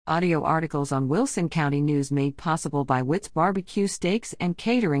Audio articles on Wilson County News made possible by Witt's Barbecue Steaks and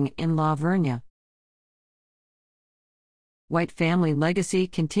Catering in La Vernia. White family legacy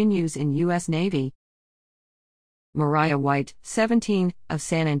continues in U.S. Navy. Mariah White, 17, of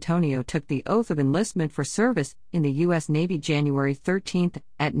San Antonio took the oath of enlistment for service in the U.S. Navy January 13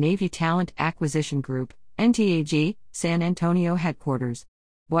 at Navy Talent Acquisition Group, NTAG, San Antonio headquarters.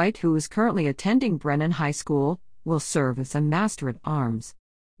 White, who is currently attending Brennan High School, will serve as a Master at Arms.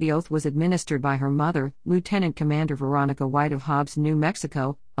 The oath was administered by her mother, Lieutenant Commander Veronica White of Hobbs, New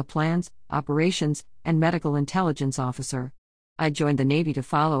Mexico, a plans, operations, and medical intelligence officer. "I joined the Navy to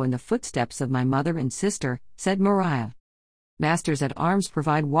follow in the footsteps of my mother and sister," said Mariah. Masters at Arms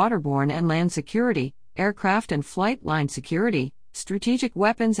provide waterborne and land security, aircraft and flight line security, strategic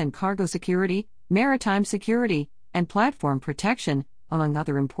weapons and cargo security, maritime security, and platform protection, among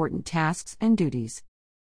other important tasks and duties.